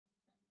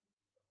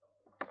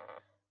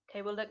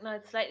Okay, we'll look now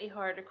at slightly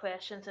harder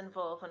questions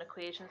involving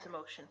equations of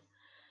motion.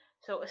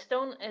 So a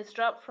stone is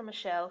dropped from a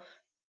shelf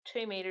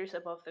 2 meters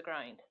above the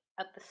ground.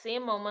 At the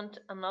same moment,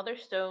 another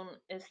stone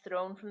is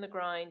thrown from the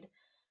ground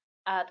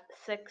at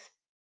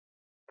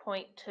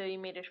 6.2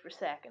 meters per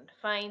second.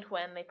 Find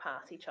when they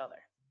pass each other.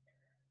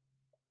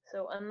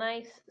 So a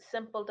nice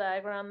simple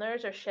diagram.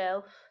 There's our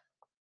shelf.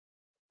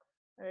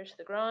 There's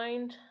the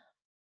ground.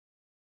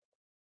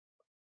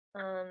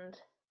 And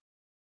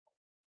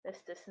this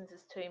distance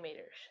is 2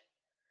 meters.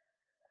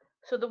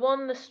 So the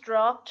one that's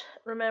dropped,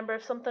 remember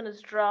if something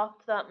is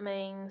dropped, that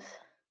means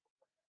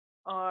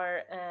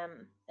our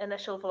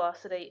initial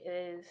velocity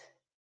is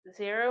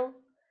 0.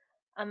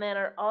 And then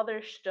our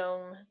other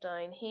stone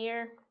down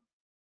here,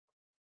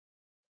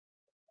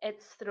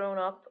 it's thrown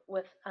up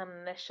with an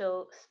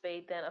initial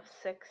speed then of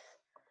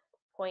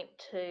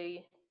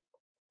 6.2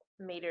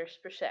 meters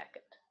per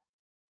second.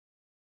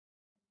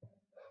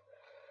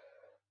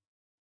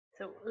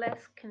 So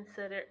let's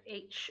consider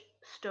each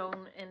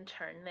stone in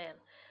turn then.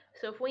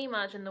 So if we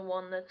imagine the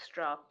one that's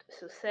dropped,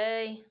 so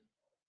say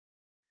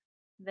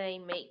they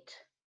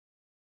meet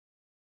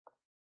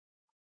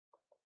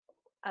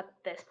at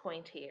this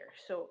point here.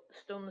 So the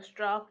stone that's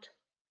dropped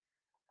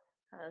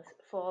has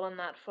fallen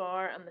that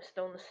far and the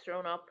stone that's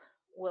thrown up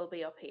will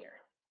be up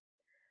here.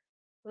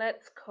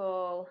 Let's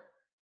call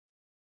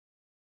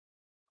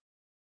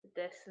the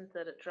distance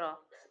that it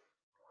drops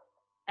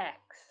x.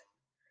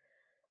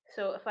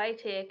 So if I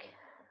take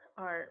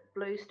our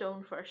blue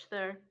stone first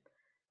there,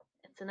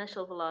 its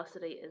initial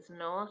velocity is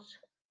 0,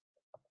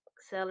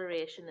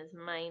 acceleration is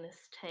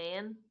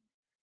 -10,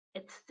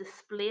 its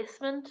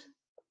displacement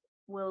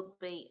will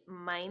be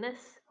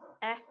minus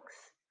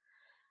x,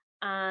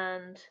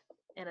 and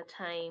in a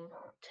time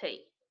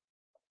t.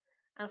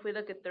 And if we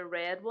look at the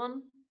red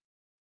one,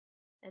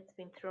 it's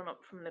been thrown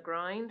up from the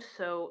ground,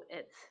 so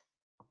it's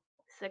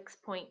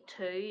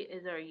 6.2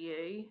 is our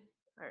u.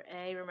 Our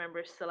a,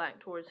 remember,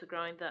 select towards the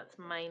ground, that's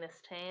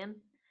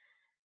 -10.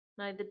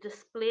 Now the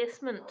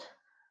displacement,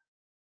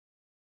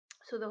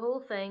 so the whole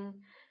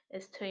thing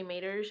is 2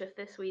 meters. If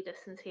this wee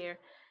distance here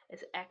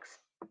is x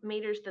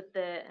meters that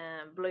the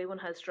blue one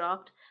has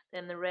dropped,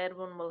 then the red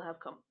one will have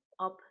come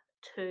up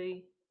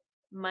to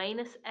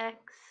minus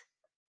x,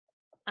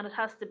 and it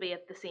has to be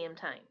at the same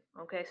time.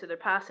 Okay, so they're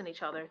passing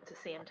each other at the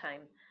same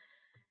time.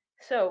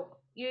 So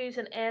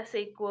using s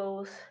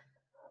equals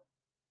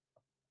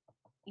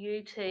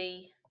ut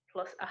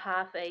plus a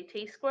half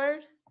at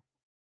squared.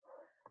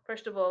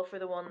 First of all, for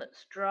the one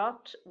that's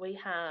dropped, we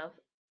have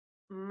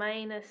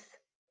minus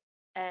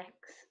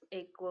x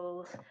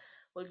equals,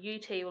 well,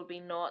 ut will be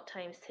 0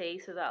 times t,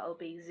 so that'll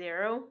be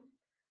 0.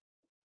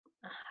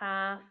 A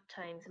half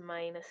times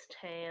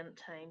 -10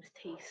 times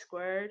t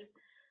squared.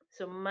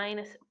 So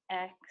minus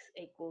x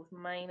equals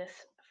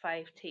minus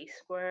 5t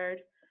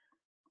squared,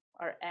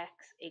 or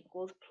x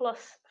equals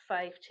plus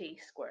 5t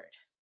squared.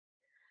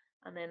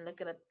 And then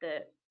looking at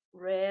the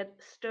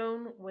red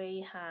stone,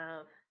 we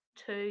have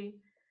 2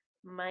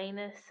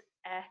 minus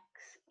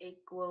x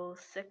equals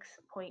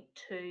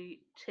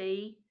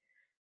 6.2t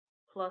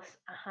plus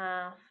a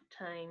half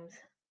times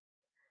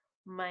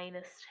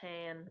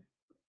 -10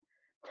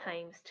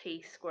 times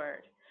t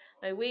squared.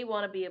 Now we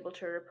want to be able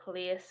to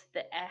replace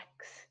the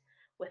x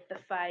with the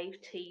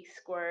 5t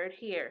squared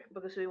here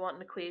because we want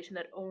an equation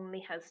that only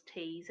has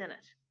t's in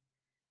it.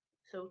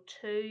 So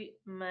 2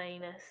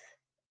 minus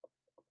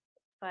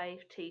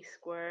 5t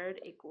squared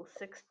equals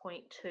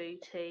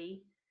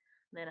 6.2t,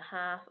 and then a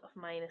half of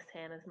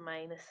 -10 is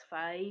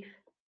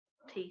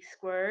 -5t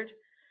squared.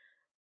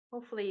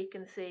 Hopefully you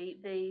can see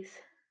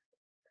these,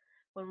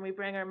 when we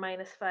bring our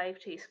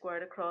 -5t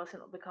squared across,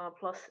 and it'll become a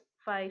plus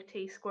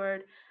 5t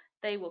squared,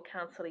 they will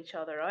cancel each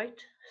other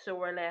out. So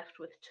we're left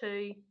with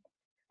 2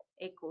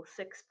 equals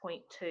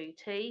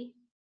 6.2t.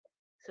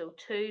 So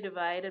 2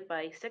 divided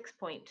by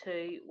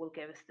 6.2 will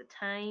give us the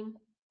time,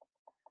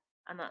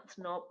 and that's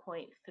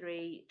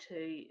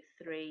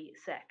 0.323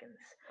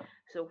 seconds.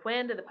 So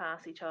when do they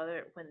pass each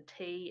other? When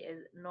t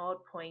is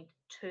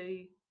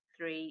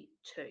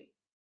 0.232.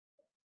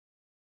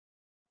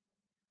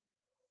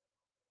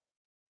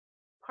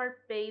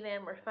 Part B,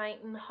 then we're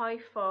finding how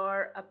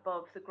far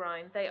above the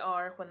ground they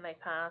are when they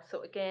pass.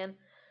 So again,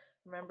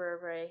 remember a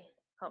very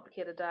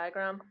complicated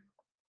diagram.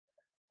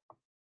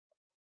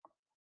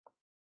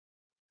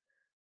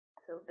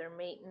 So they're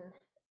meeting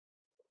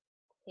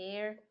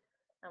here,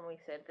 and we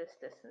said this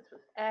distance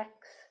was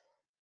x,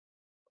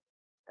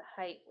 the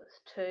height was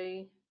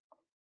 2,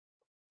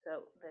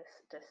 so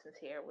this distance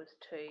here was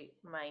 2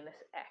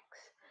 minus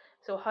x.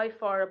 So how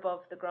far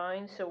above the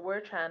ground? So we're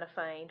trying to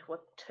find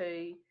what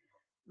 2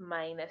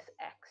 minus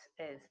x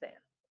is then.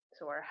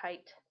 So our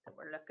height that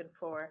we're looking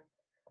for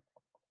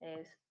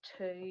is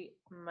 2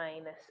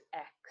 minus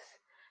x.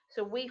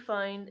 So we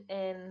found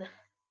in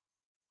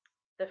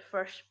the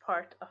first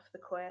part of the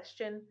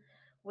question,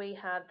 we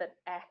had that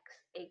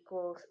x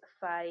equals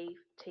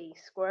 5t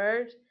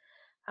squared,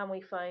 and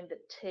we found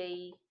that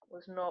t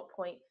was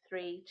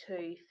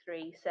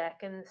 0.323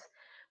 seconds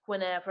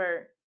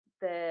whenever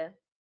the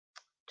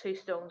two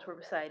stones were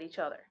beside each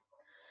other.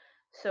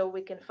 So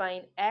we can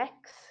find x,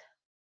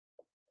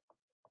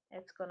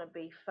 it's going to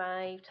be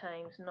 5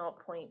 times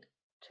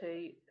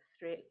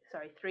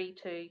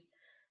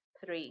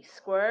 323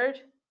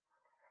 squared,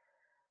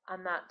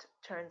 and that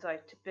turns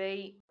out to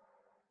be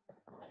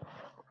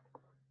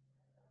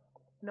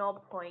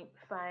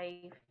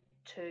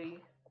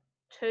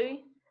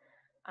 0.522,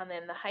 and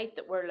then the height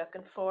that we're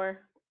looking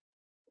for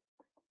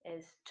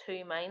is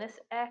 2 minus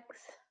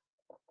x.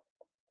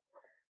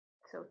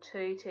 So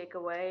 2 take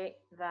away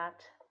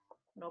that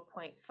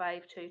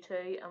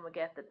 0.522 and we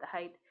get that the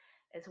height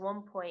is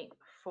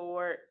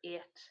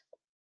 1.48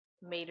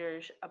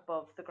 meters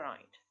above the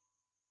ground.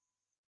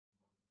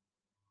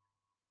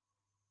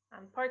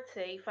 And part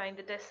C, find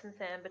the distance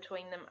then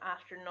between them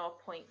after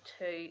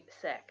 0.2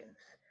 seconds.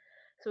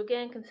 So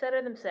again,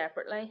 consider them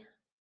separately.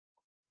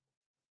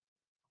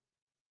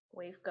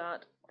 We've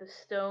got the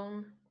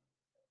stone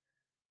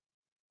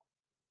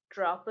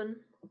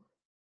dropping,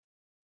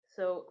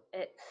 so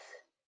its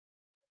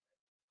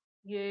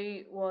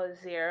U was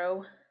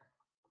 0,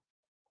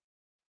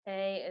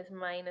 A is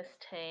minus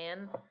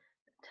 10,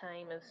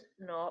 time is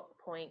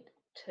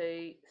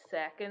 0.2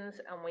 seconds,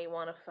 and we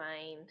want to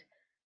find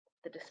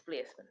the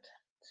displacement.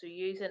 So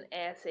using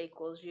S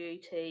equals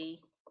UT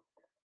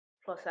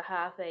plus a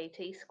half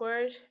AT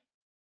squared,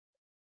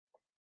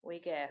 we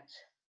get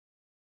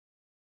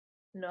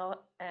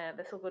not,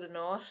 this will go to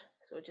naught,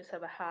 so we just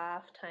have a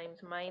half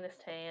times minus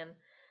 10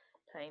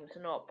 times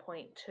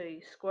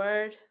 0.2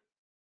 squared,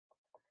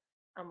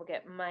 and we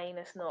get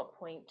minus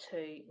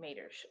 0.2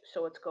 meters.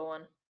 So it's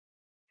going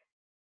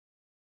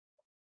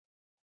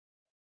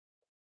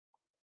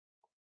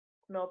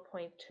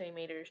 0.2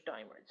 meters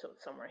downward, so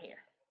it's somewhere here.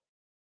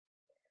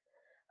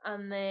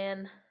 And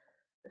then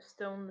the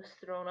stone is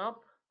thrown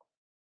up.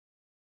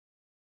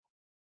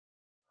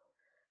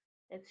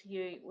 Its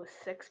U was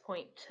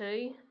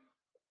 6.2.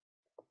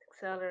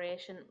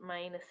 Acceleration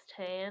minus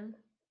 10.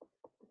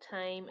 The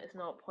time is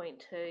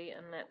 0.2,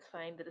 and let's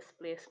find the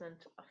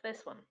displacement of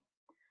this one.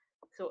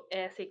 So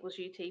S equals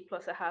UT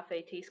plus a half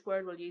AT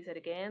squared, we'll use it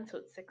again, so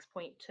it's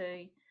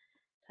 6.2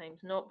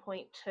 times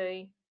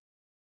 0.2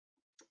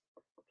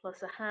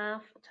 plus a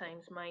half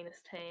times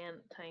minus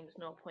 10 times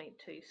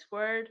 0.2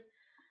 squared,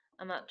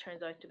 and that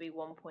turns out to be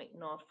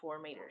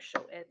 1.04 meters.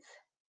 So it's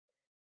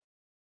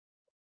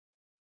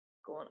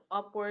going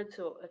upward,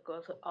 so it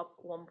goes up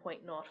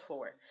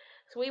 1.04.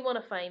 So we want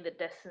to find the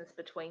distance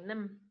between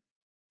them.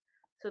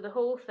 So the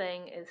whole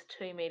thing is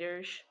 2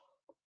 meters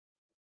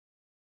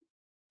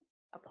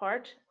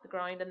apart, the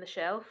ground and the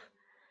shelf.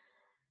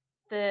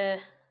 The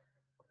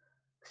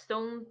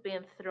stone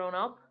being thrown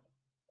up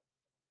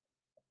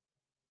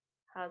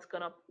has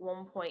gone up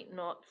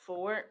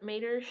 1.04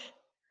 meters,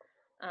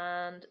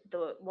 and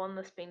the one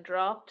that's been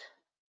dropped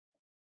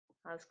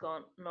has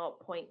gone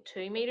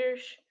 0.2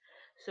 meters.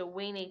 So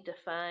we need to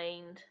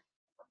find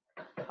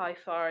how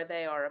far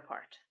they are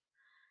apart.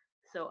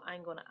 So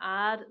I'm going to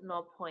add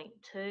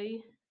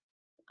 0.2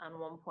 and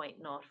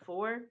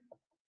 1.04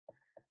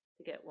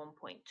 to get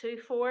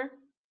 1.24,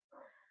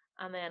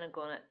 and then I'm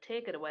going to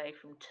take it away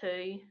from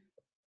 2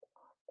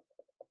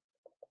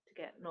 to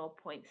get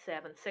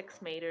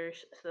 0.76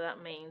 meters. So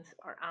that means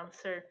our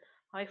answer,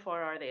 how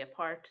far are they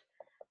apart?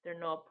 They're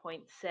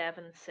 0.76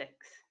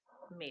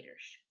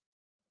 meters.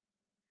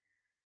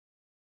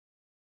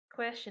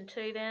 Question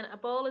 2 then, a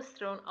ball is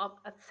thrown up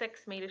at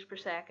 6 meters per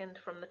second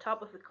from the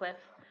top of the cliff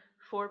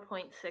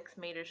 4.6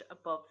 meters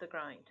above the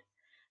ground.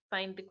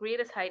 Find the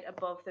greatest height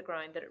above the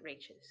ground that it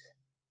reaches.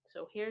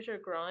 So here's our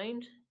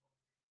ground,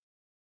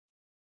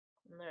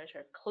 and there's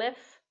our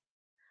cliff,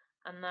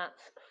 and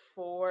that's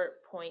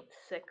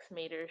 4.6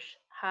 meters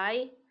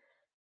high,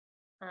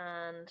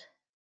 and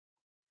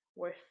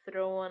we're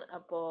throwing a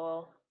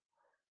ball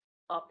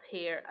up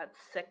here at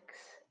 6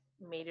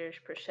 meters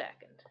per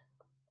second.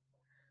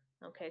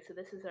 Okay, so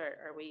this is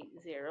our wee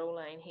 0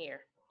 line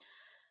here.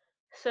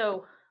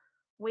 So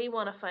we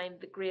want to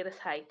find the greatest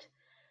height.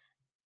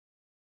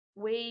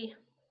 We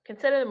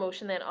consider the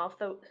motion then of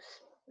the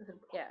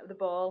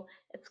ball.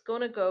 It's going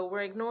to go,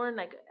 we're ignoring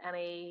like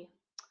any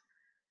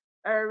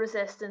air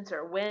resistance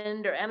or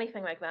wind or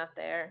anything like that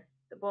there.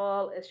 The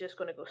ball is just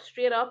going to go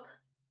straight up,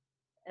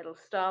 it'll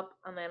stop,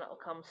 and then it'll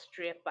come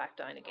straight back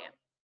down again.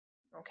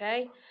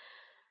 Okay,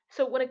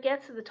 so when it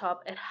gets to the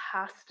top, it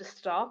has to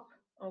stop.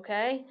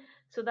 Okay,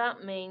 so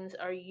that means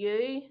our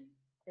U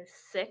is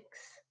 6,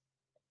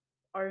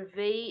 our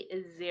V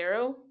is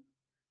 0,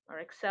 our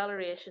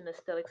acceleration is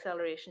still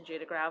acceleration due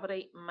to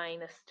gravity,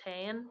 minus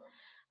 10,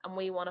 and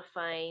we want to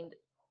find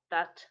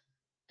that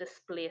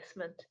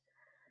displacement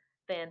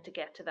then to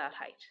get to that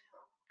height.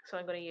 So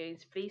I'm going to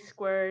use V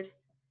squared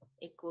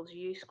equals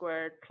U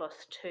squared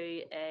plus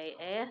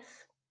 2AS.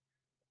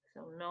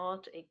 So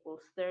naught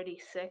equals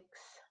 36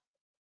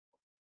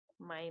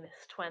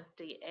 minus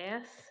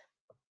 20S.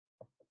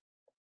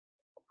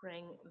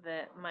 Bring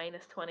the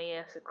minus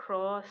 20S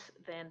across,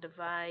 then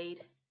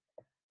divide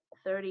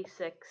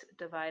 36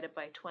 divided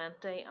by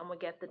 20, and we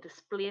get the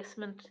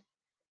displacement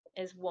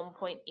is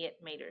 1.8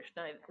 meters.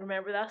 Now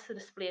remember, that's the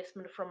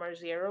displacement from our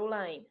 0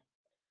 line.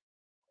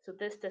 So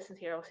this distance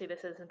here, obviously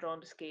this isn't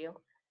drawn to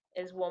scale,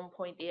 is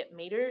 1.8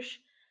 meters.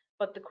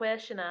 But the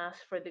question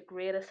asks for the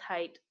greatest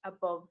height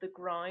above the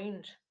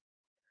ground.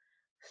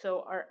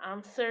 So our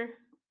answer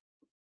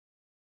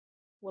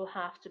will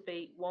have to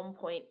be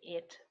 1.8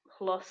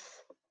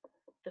 plus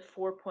the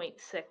 4.6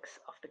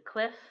 of the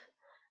cliff,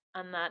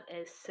 and that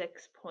is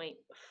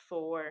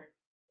 6.4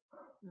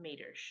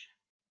 meters.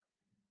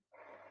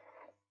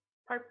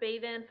 Part B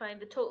then, find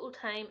the total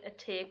time it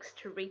takes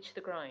to reach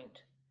the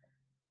ground.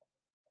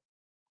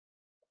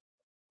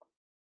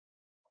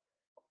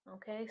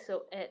 Okay,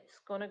 so it's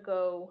going to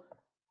go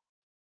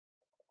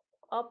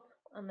up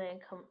and then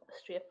come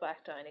straight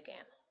back down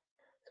again.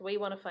 So we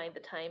want to find the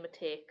time it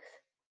takes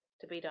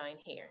to be down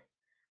here.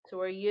 So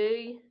our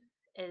U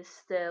is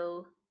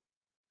still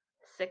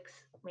 6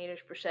 meters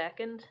per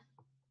second.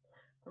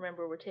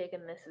 Remember, we're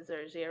taking this as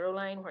our 0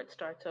 line where it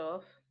starts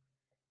off.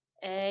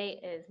 A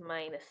is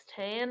minus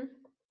 10.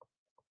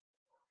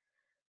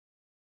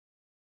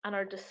 And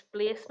our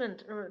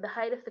displacement, remember the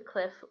height of the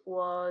cliff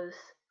was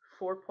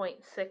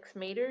 4.6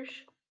 meters.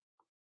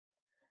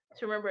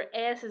 So remember,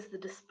 S is the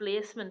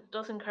displacement,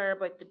 doesn't care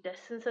about the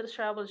distance that it's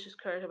traveled, it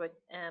just cares about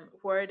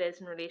where it is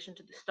in relation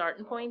to the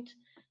starting point.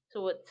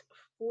 So it's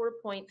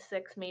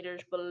 4.6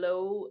 meters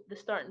below the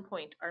starting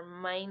point, or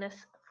minus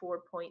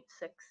 4.6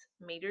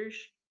 meters.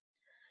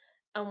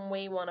 And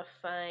we want to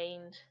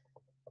find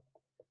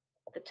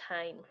the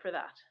time for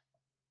that.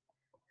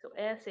 So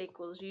S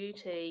equals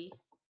UT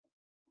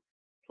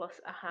plus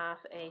a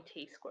half AT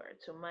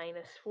squared. So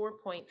minus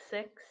 4.6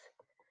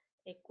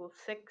 equals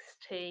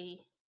 6t.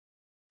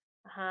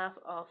 A half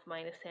of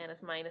minus 10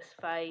 is minus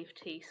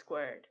 5t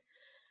squared.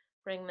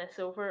 Bring this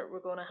over, we're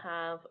going to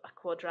have a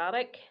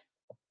quadratic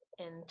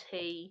in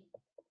t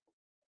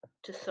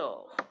to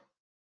solve.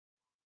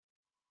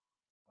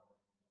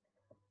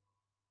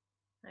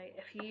 Now,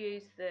 if you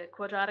use the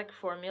quadratic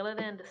formula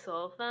then to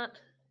solve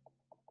that,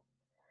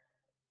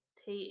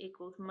 t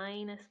equals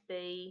minus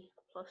b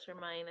plus or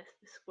minus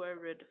the square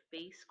root of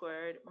b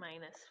squared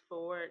minus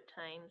 4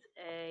 times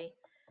a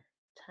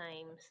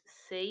times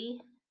c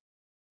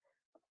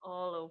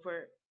all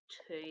over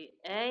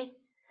 2a.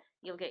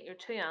 You'll get your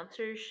two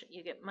answers.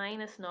 You get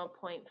minus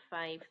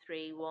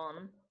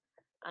 0.531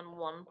 and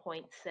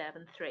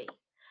 1.73.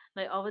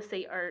 Now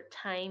obviously our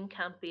time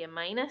can't be a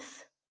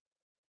minus,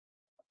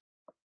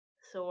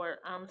 so our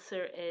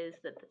answer is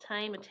that the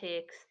time it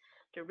takes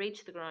to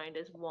reach the ground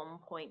is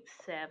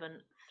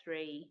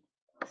 1.73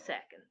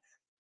 seconds.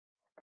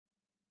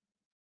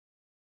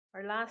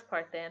 Our last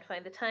part then,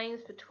 find the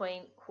times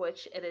between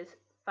which it is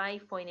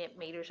 5.8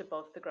 meters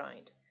above the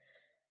ground.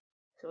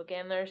 So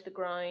again, there's the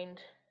ground,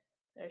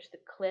 there's the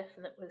cliff,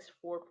 and it was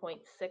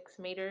 4.6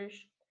 meters.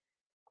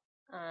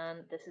 And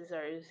this is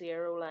our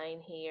 0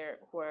 line here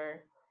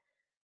where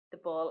the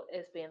ball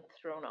is being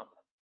thrown up.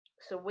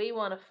 So we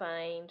want to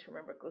find,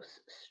 remember, it goes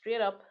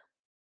straight up,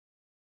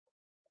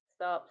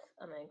 stops,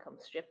 and then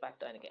comes straight back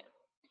down again.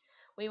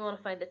 We want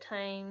to find the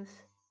times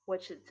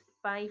which it's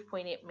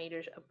 5.8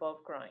 meters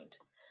above ground.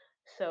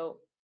 So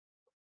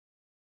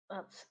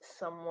that's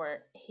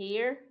somewhere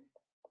here.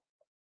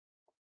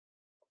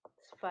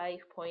 It's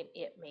 5.8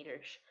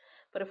 meters.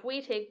 But if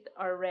we take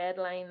our red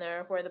line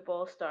there where the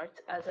ball starts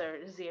as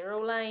our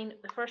 0 line,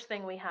 the first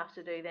thing we have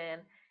to do then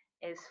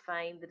is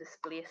find the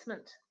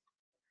displacement.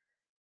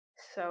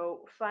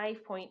 So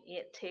 5.8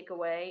 take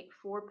away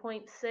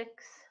 4.6,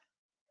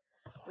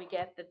 we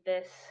get that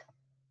this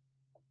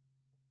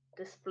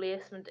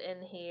displacement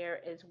in here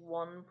is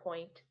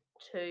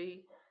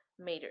 1.2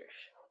 meters.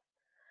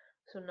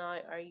 So now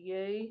our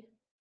U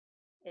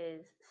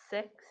is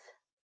 6,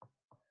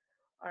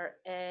 our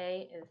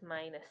A is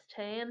minus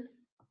 10,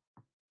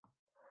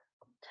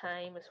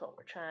 time is what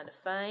we're trying to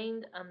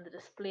find, and the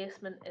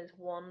displacement is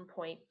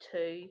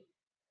 1.2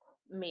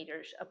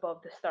 meters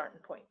above the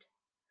starting point.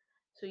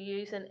 So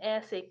using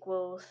S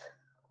equals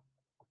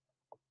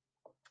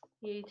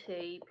UT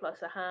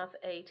plus a half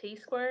AT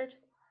squared,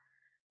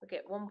 we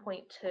get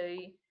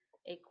 1.2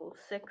 equals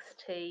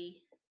 6t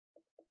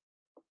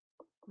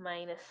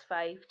minus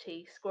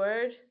 5t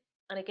squared.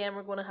 And again,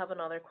 we're going to have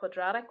another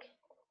quadratic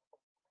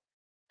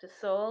to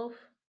solve.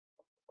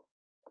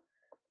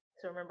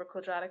 So remember,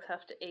 quadratics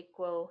have to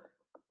equal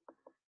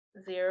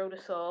 0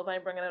 to solve.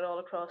 I'm bringing it all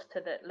across to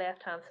the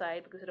left-hand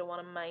side because I don't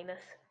want a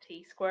minus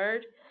t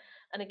squared.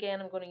 And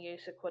again, I'm going to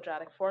use the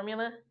quadratic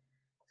formula.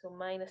 So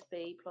minus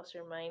b plus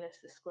or minus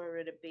the square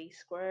root of b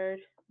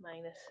squared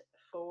minus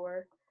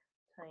 4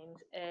 times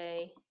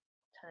a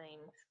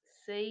times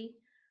c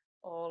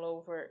all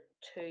over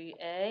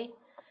 2a.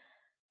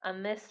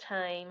 And this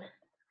time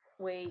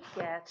we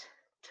get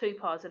two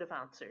positive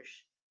answers.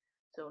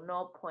 So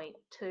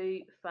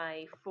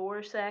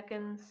 0.254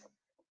 seconds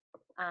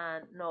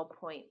and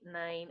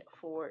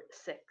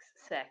 0.946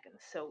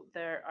 seconds. So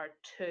there are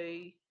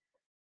two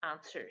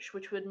answers,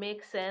 which would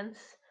make sense.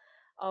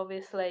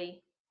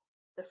 Obviously,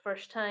 the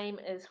first time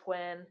is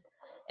when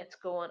it's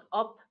going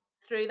up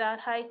through that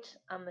height,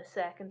 and the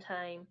second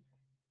time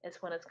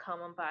is when it's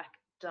coming back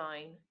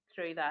down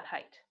through that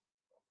height.